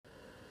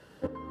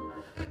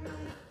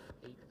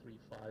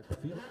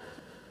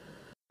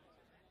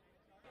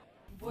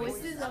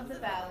Voices of the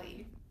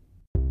Valley.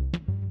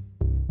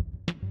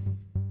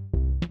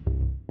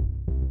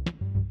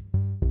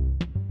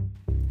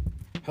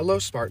 Hello,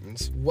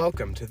 Spartans.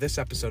 Welcome to this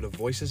episode of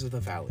Voices of the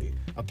Valley,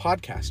 a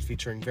podcast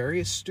featuring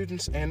various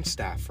students and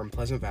staff from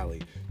Pleasant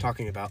Valley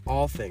talking about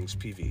all things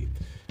PV.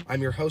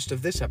 I'm your host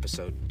of this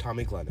episode,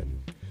 Tommy Glennon.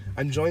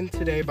 I'm joined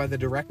today by the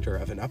director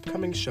of an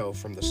upcoming show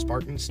from the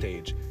Spartan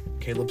stage,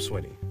 Caleb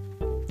Swinney.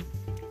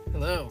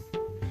 Hello.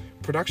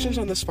 Productions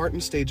on the Spartan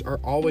stage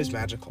are always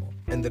magical,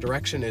 and the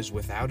direction is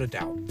without a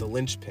doubt the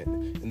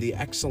linchpin in the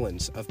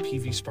excellence of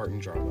PV Spartan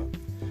drama.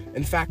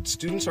 In fact,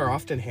 students are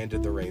often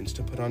handed the reins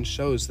to put on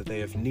shows that they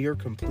have near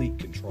complete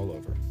control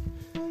over.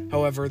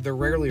 However, they're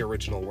rarely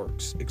original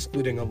works,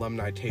 excluding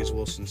alumni Taze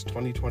Wilson's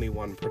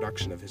 2021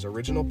 production of his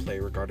original play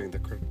regarding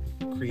the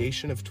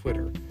creation of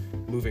Twitter,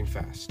 Moving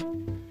Fast.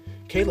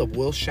 Caleb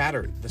will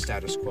shatter the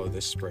status quo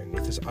this spring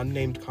with his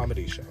unnamed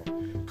comedy show,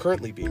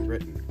 currently being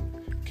written.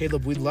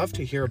 Caleb, we'd love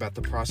to hear about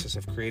the process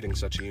of creating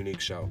such a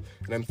unique show,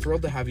 and I'm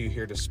thrilled to have you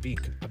here to speak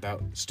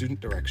about student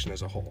direction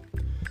as a whole.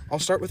 I'll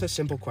start with a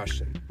simple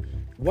question.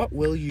 What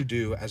will you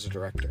do as a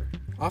director?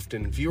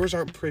 Often, viewers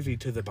aren't privy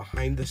to the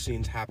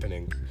behind-the-scenes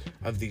happening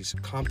of these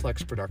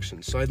complex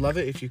productions, so I'd love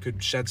it if you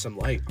could shed some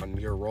light on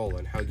your role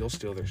and how you'll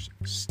steer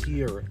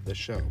the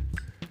show.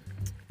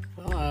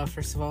 Well,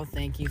 first of all,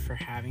 thank you for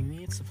having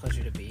me. It's a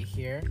pleasure to be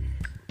here.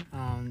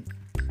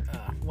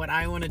 What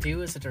I want to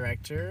do as a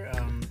director,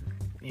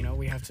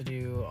 we have to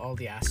do all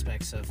the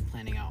aspects of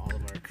planning out all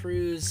of our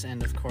crews,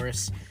 and of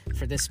course,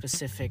 for this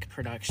specific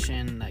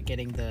production,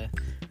 getting the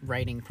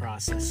writing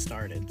process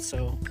started.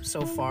 So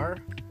far,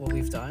 what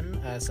we've done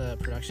as a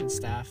production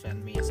staff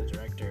and me as a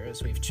director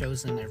is we've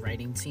chosen a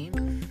writing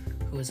team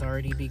who has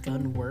already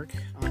begun work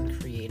on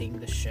creating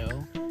the show.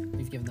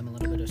 We've given them a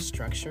little bit of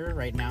structure.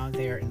 Right now,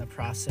 they're in the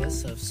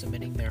process of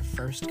submitting their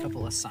first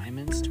couple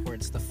assignments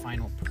towards the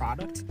final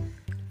product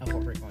of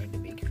what we're going to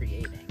be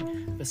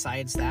creating.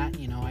 Besides that,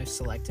 I've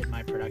selected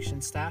my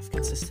production staff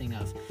consisting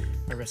of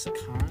Marissa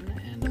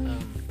Khan and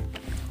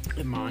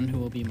Iman, who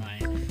will be my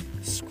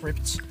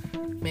script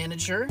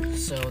manager.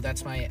 So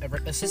that's my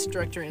assistant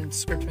director and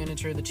script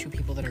manager, the two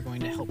people that are going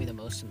to help me the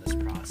most in this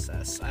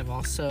process. I've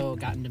also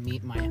gotten to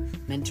meet my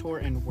mentor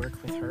and work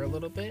with her a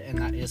little bit, and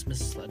that is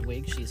Mrs.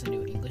 Ludwig. She's a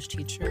new English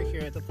teacher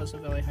here at the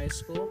Pleasant Valley High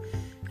School,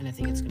 and I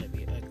think it's going to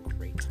be a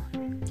great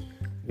time.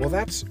 Well,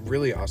 that's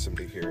really awesome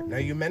to hear. Now,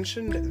 you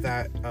mentioned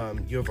that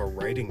you have a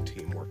writing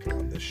team working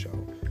on this show.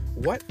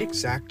 What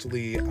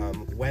exactly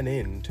went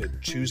into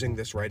choosing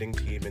this writing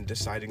team and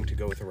deciding to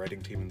go with a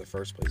writing team in the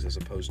first place as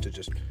opposed to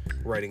just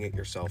writing it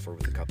yourself or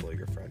with a couple of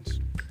your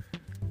friends?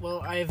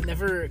 Well, I've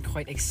never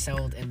quite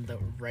excelled in the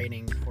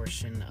writing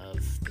portion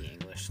of the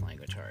English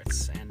language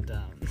arts, and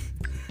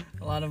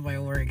a lot of my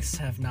works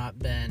have not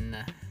been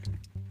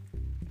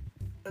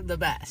the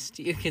best,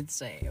 you could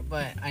say,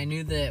 but I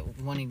knew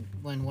that when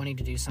wanting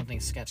to do something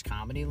sketch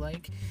comedy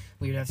like,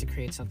 we would have to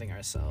create something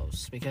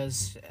ourselves,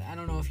 because I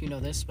don't know if you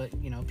know this, but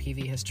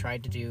PV has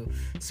tried to do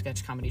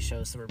sketch comedy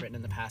shows that were written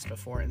in the past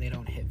before, and they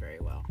don't hit very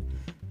well.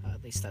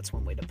 At least that's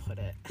one way to put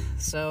it.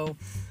 So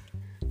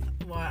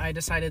I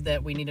decided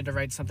that we needed to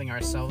write something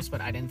ourselves,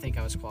 but I didn't think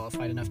I was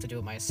qualified enough to do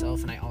it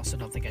myself, and I also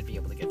don't think I'd be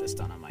able to get this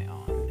done on my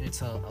own.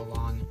 It's a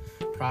long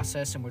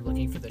process, and we're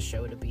looking for the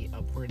show to be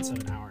upwards of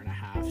an hour and a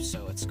half,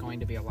 so it's going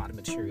to be a lot of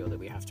material that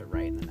we have to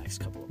write in the next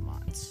couple of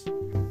months.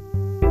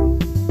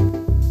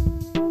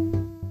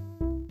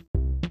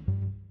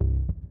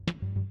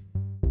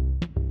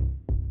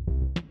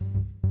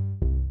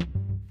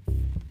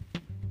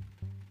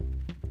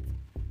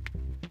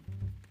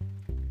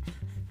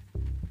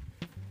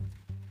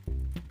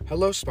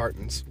 Hello,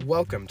 Spartans.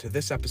 Welcome to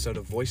this episode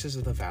of Voices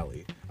of the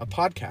Valley, a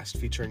podcast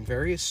featuring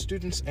various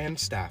students and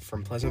staff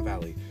from Pleasant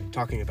Valley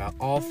talking about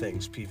all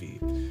things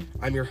PV.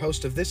 I'm your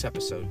host of this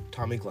episode,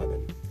 Tommy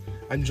Glennon.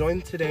 I'm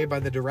joined today by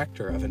the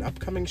director of an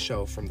upcoming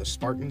show from the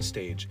Spartan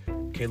stage,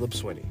 Caleb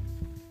Swinney.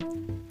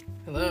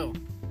 Hello.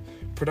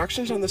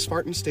 Productions on the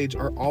Spartan stage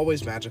are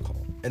always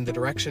magical, and the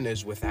direction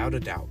is without a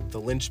doubt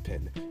the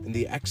linchpin in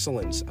the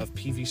excellence of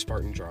PV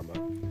Spartan drama.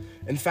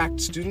 In fact,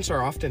 students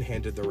are often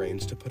handed the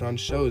reins to put on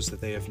shows that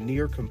they have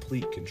near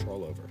complete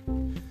control over.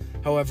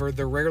 However,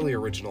 they're rarely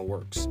original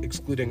works,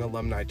 excluding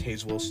alumni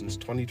Taze Wilson's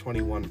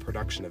 2021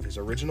 production of his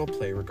original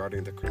play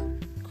regarding the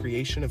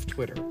creation of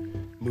Twitter,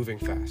 Moving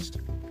Fast.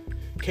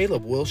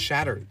 Caleb will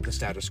shatter the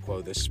status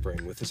quo this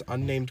spring with his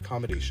unnamed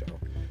comedy show,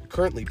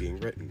 currently being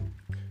written.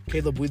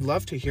 Caleb, we'd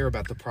love to hear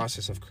about the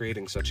process of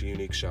creating such a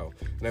unique show,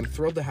 and I'm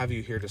thrilled to have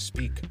you here to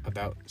speak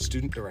about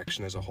student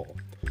direction as a whole.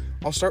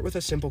 I'll start with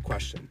a simple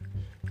question.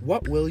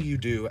 What will you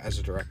do as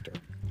a director?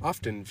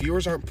 Often,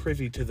 viewers aren't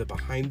privy to the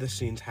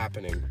behind-the-scenes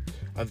happening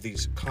of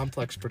these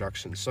complex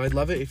productions, so I'd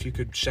love it if you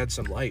could shed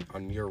some light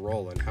on your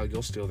role and how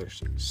you'll steer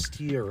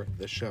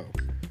the show.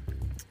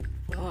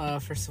 Well,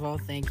 first of all,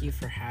 thank you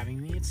for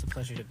having me. It's a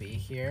pleasure to be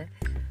here.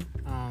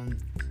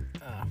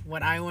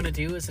 What I want to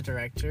do as a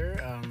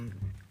director,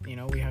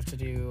 we have to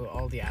do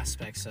all the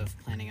aspects of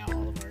planning out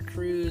all of our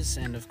crews,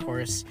 and of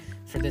course,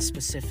 for this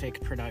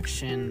specific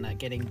production,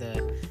 getting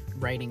the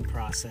writing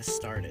process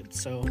started.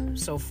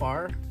 So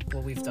far,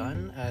 what we've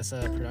done as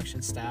a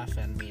production staff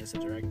and me as a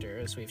director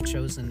is we've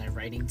chosen a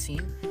writing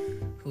team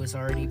who has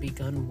already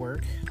begun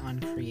work on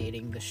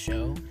creating the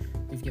show.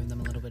 We've given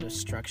them a little bit of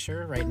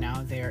structure. Right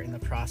now, they are in the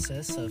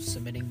process of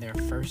submitting their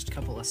first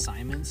couple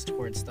assignments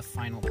towards the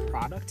final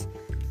product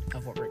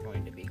of what we're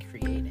going to be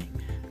creating.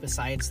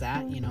 Besides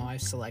that,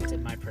 I've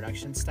selected my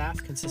production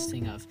staff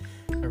consisting of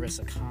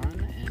Arissa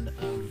Khan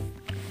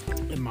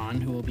and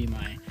Iman, who will be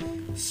my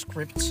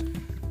script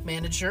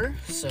manager.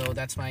 So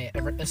that's my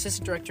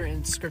assistant director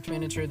and script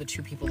manager, the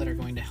two people that are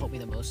going to help me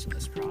the most in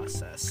this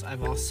process.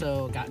 I've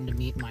also gotten to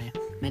meet my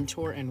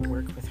mentor and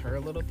work with her a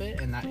little bit,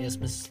 and that is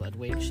Mrs.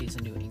 Ludwig. She's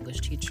a new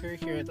English teacher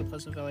here at the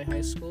Pleasant Valley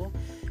High School,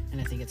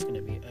 and I think it's going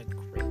to be a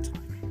great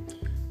time.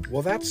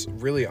 Well, that's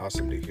really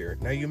awesome to hear.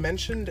 Now, you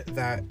mentioned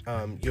that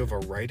you have a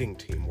writing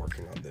team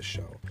working on this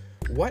show.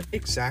 What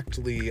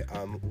exactly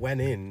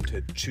went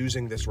into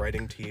choosing this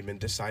writing team and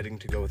deciding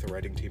to go with a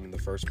writing team in the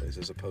first place,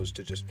 as opposed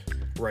to just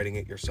writing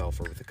it yourself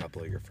or with a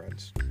couple of your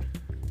friends?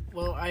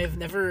 Well, I've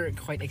never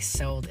quite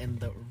excelled in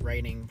the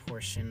writing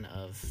portion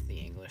of the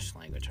English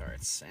language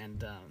arts,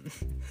 and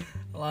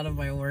a lot of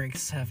my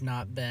works have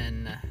not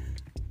been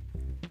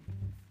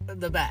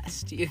the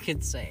best, you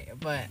could say.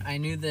 But I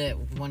knew that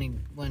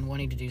when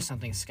wanting to do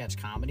something sketch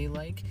comedy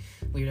like,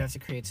 we would have to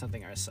create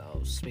something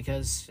ourselves,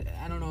 because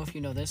I don't know if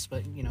you know this,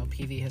 but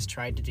PV has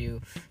tried to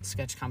do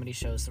sketch comedy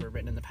shows that were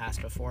written in the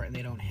past before, and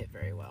they don't hit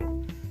very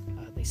well.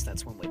 At least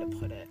that's one way to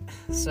put it.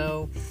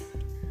 So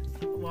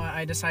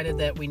I decided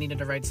that we needed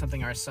to write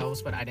something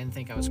ourselves, but I didn't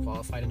think I was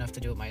qualified enough to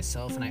do it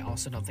myself, and I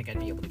also don't think I'd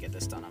be able to get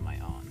this done on my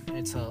own.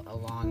 It's a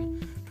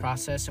long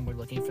process, and we're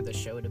looking for the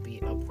show to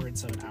be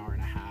upwards of an hour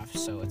and a half,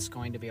 so it's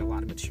going to be a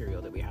lot of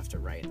material that we have to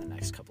write in the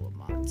next couple of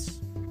months.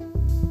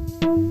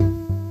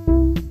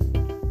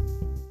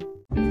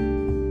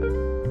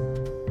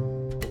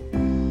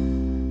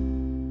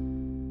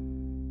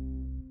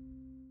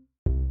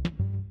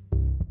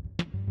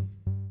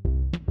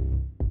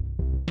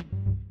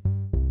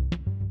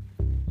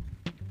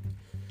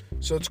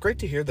 So it's great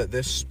to hear that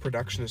this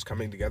production is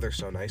coming together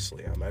so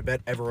nicely. I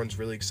bet everyone's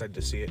really excited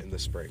to see it in the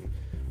spring.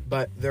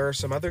 But there are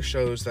some other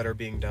shows that are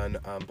being done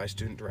by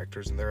student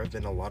directors, and there have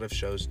been a lot of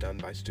shows done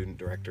by student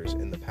directors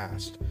in the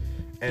past.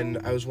 And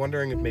I was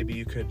wondering if maybe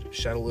you could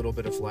shed a little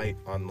bit of light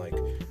on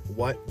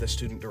what the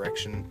student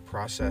direction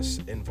process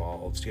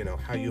involves,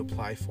 how you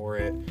apply for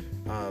it,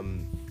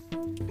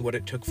 what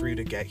it took for you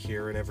to get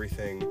here and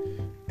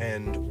everything,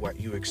 and what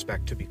you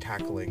expect to be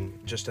tackling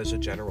just as a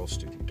general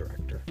student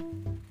director.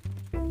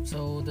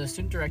 So the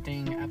student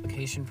directing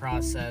application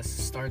process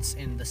starts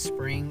in the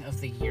spring of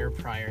the year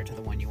prior to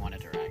the one you want to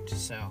direct.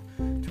 So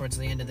towards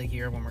the end of the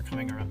year, when we're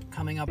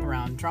coming up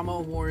around drama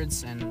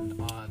awards and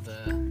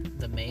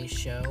the May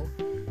show,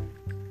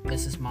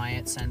 Mrs.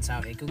 Myatt sends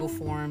out a Google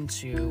form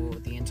to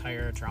the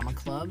entire drama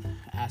club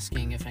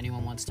asking if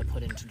anyone wants to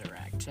put in to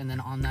direct. And then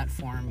on that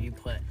form, you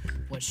put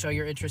what show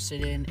you're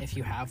interested in. If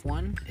you have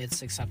one,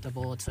 it's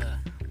acceptable to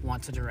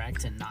want to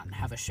direct and not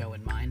have a show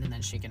in mind, and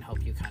then she can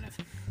help you kind of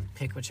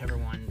pick whichever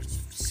one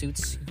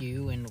suits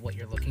you and what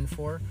you're looking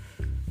for.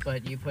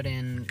 But you put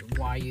in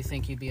why you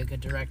think you'd be a good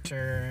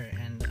director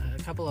and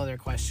a couple other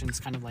questions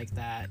kind of like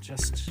that,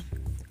 just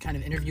kind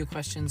of interview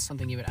questions,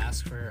 something you would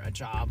ask for a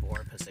job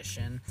or a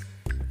position.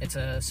 It's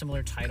a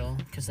similar title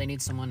because they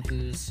need someone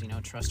who's,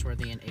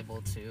 trustworthy and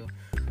able to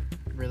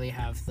really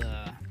have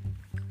the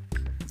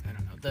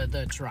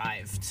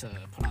drive to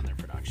put on their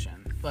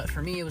production. But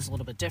for me, it was a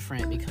little bit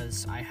different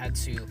because I had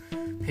to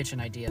pitch an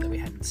idea that we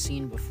hadn't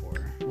seen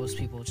before. Most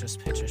people just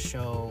pitch a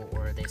show,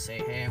 or they say,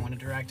 hey, I want to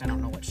direct, I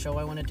don't know what show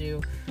I want to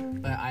do,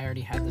 but I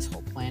already had this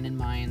whole plan in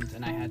mind,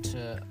 and I had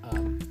to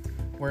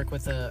work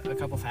with a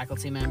couple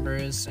faculty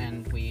members,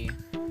 and we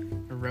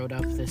wrote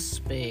up this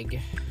big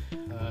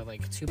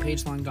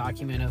 2-page long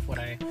document of what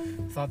I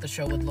thought the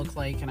show would look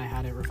like, and I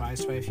had it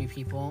revised by a few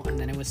people, and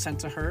then it was sent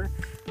to her,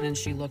 and then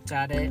she looked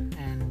at it,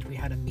 and we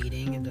had a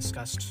meeting and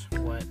discussed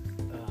what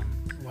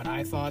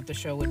I thought the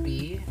show would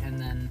be, and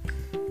then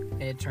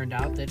it turned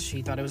out that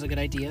she thought it was a good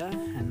idea,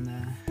 and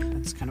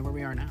that's kind of where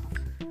we are now.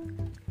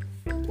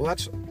 Well,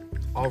 that's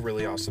all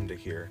really awesome to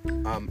hear.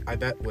 I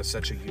bet with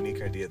such a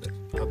unique idea that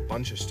a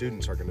bunch of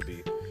students are going to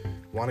be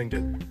wanting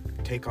to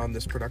take on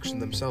this production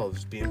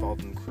themselves, be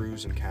involved in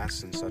crews and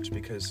casts and such,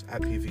 because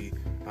at PV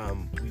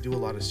we do a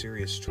lot of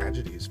serious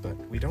tragedies, but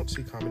we don't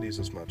see comedies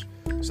as much.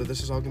 So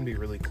this is all going to be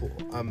really cool.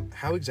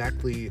 How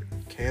exactly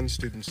can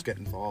students get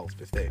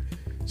involved if they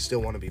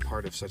still want to be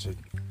part of such an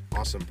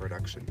awesome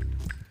production?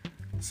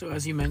 So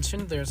as you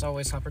mentioned, there's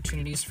always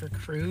opportunities for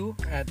crew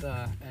at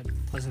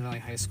Pleasant Valley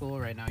High School.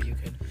 Right now you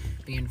could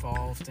be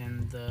involved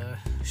in the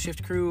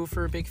shift crew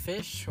for Big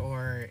Fish,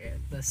 or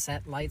the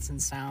set lights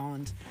and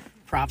sound,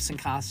 props and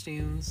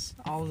costumes.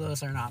 All of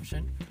those are an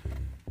option.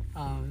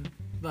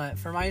 But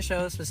for my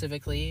show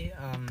specifically,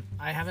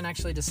 I haven't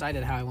actually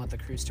decided how I want the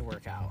crews to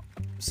work out.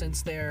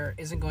 Since there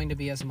isn't going to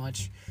be as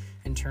much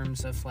in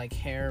terms of like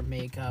hair,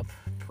 makeup,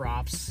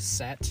 props,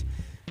 set,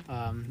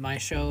 my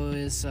show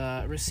is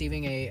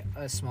receiving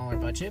a smaller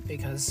budget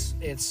because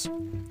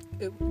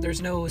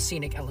there's no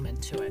scenic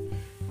element to it,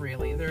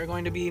 really. There are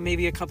going to be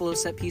maybe a couple of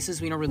set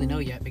pieces we don't really know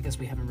yet because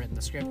we haven't written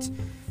the script,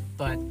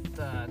 but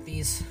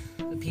these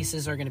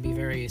pieces are going to be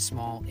very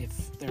small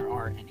if there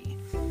are any.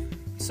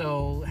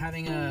 So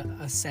having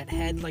a set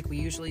head like we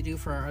usually do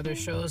for our other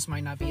shows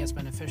might not be as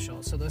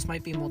beneficial. So those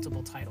might be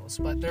multiple titles,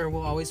 but there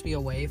will always be a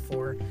way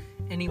for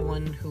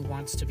anyone who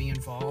wants to be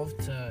involved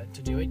to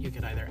do it. You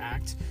could either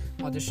act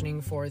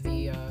auditioning for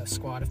the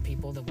squad of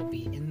people that will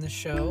be in the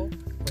show,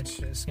 which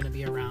is going to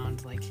be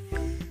around like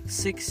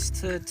 6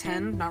 to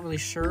 10. Not really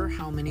sure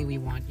how many we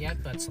want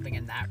yet, but something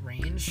in that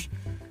range.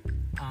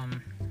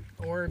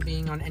 Or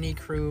being on any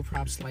crew,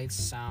 props, lights,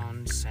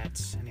 sound,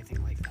 sets,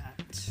 anything like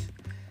that.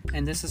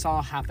 And this is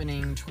all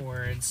happening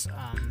towards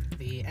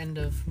the end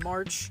of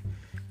March,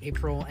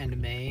 April, and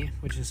May,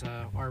 which is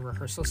our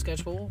rehearsal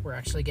schedule. We're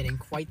actually getting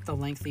quite the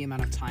lengthy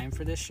amount of time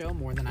for this show,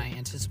 more than I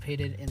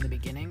anticipated in the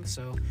beginning,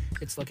 so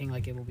it's looking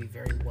like it will be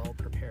very well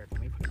prepared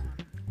when we put it on.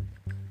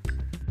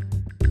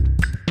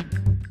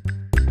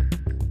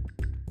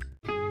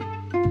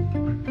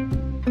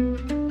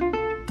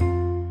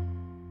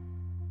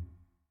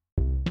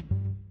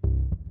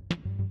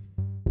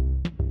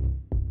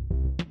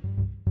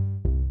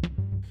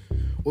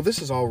 Well,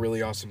 this is all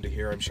really awesome to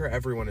hear. I'm sure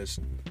everyone is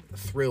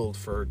thrilled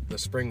for the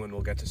spring when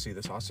we'll get to see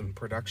this awesome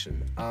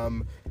production.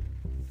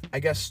 I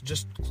guess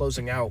just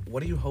closing out,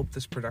 what do you hope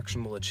this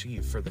production will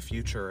achieve for the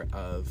future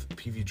of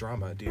PV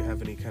drama? Do you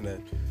have any kind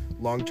of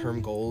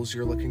long-term goals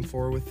you're looking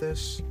for with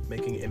this,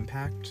 making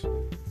impact?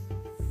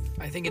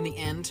 I think in the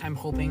end, I'm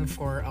hoping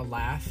for a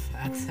laugh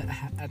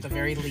at the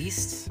very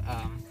least.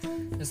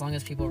 As long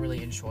as people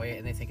really enjoy it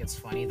and they think it's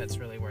funny, that's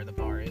really where the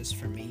bar is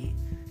for me.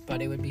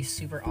 But it would be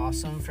super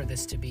awesome for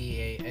this to be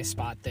a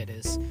spot that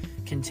is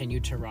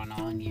continued to run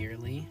on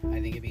yearly. I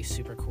think it'd be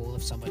super cool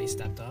if somebody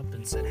stepped up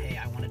and said, hey,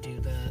 I want to do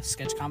the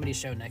sketch comedy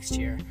show next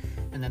year.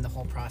 And then the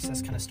whole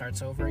process kind of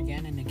starts over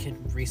again, and it could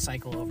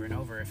recycle over and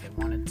over if it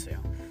wanted to.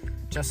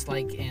 Just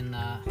like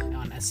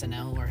on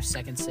SNL or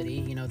Second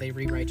City, they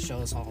rewrite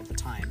shows all the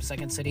time.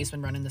 Second City's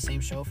been running the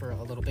same show for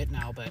a little bit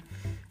now, but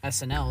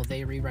SNL,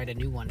 they rewrite a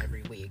new one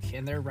every week,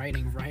 and they're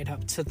writing right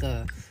up to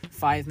the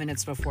 5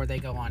 minutes before they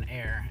go on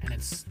air, and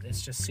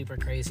it's just super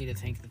crazy to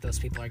think that those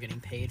people are getting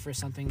paid for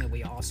something that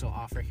we also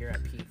offer here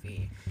at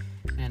PV,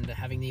 and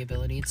having the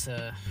ability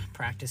to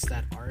practice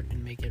that art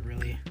and make it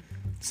really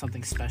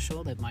something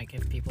special that might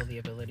give people the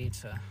ability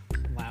to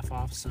laugh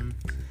off some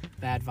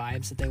bad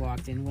vibes that they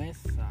walked in with.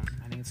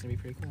 I think it's gonna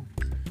be pretty cool.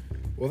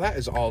 Well, that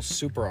is all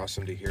super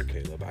awesome to hear,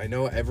 Caleb. I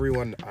know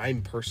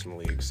I'm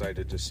personally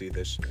excited to see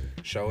this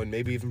show and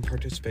maybe even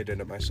participate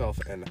in it myself,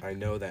 and I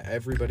know that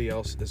everybody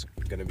else is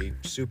going to be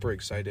super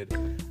excited,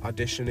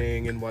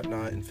 auditioning and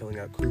whatnot and filling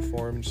out crew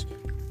forms.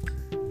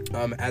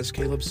 As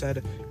Caleb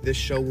said, this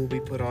show will be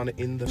put on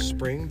in the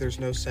spring. There's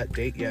no set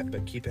date yet,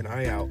 but keep an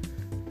eye out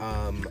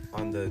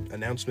on the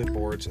announcement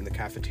boards in the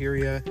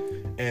cafeteria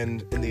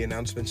and in the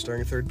announcements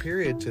during third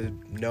period to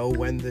know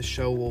when this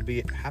show will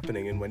be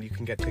happening and when you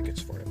can get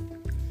tickets for it.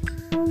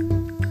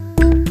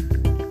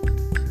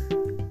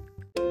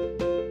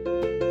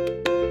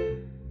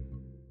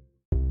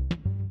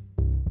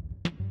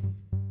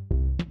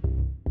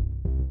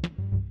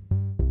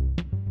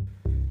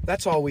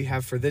 That's all we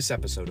have for this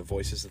episode of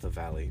Voices of the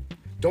Valley.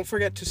 Don't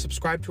forget to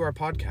subscribe to our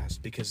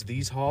podcast because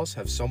these halls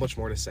have so much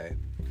more to say.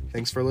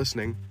 Thanks for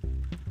listening.